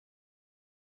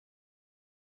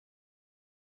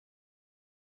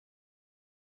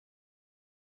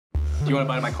You want a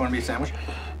bite of my corned beef sandwich?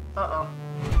 Uh-oh.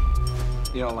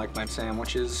 You don't like my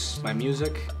sandwiches, my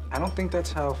music? I don't think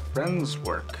that's how friends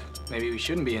work. Maybe we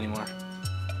shouldn't be anymore.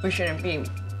 We shouldn't be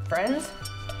friends?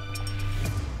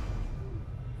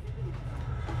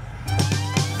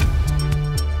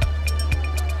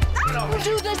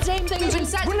 Do the same thing you've been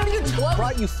said. I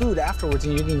brought you food afterwards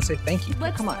and you didn't even say thank you.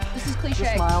 Come on. This is cliche.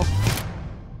 Just smile.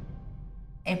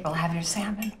 April, have your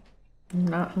salmon. I'm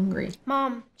not hungry.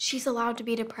 Mom, she's allowed to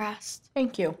be depressed.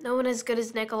 Thank you. No one as good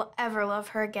as Nick will ever love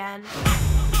her again.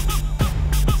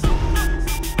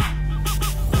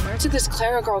 Where did this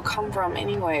Clara girl come from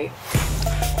anyway?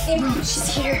 April,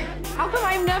 she's here. How come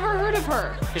I've never heard of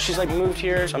her? She's like moved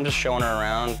here, so I'm just showing her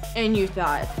around. And you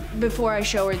thought, before I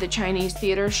show her the Chinese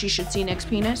theater, she should see Nick's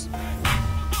penis?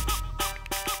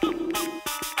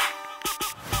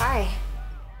 Hi.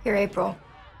 You're April.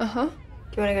 Uh-huh. Do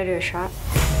you want to go do a shot?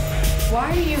 Why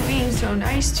are you being so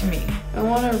nice to me? I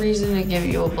want a reason to give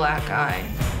you a black eye.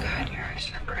 God, your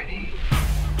eyes are pretty.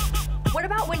 What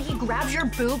about when he grabs your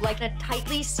boob like in a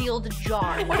tightly sealed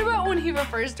jar? What about when he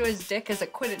refers to his dick as a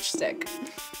Quidditch stick?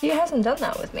 He hasn't done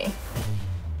that with me.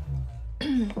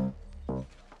 I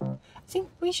think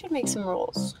we should make some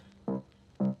rules.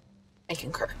 I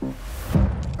concur.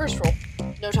 First rule,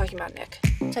 no talking about Nick.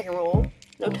 Second rule,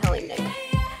 no telling Nick.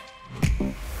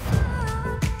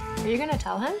 Are you gonna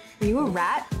tell him? Are you a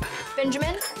rat?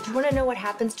 Benjamin, do you wanna know what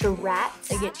happens to rats?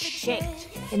 They get shanked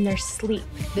in their sleep.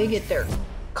 They get their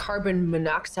carbon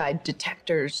monoxide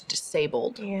detectors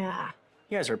disabled. Yeah.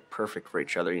 You guys are perfect for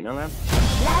each other, you know that?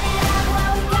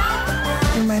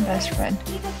 You're my best friend.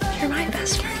 You're my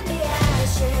best friend. I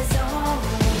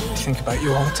think about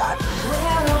you all the time.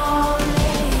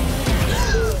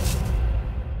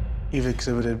 You've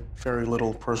exhibited very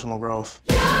little personal growth.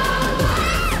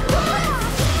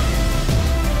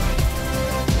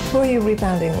 Who are you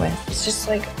rebounding with? It's just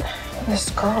like this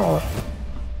girl.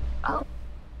 Oh.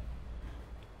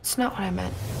 It's not what I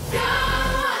meant.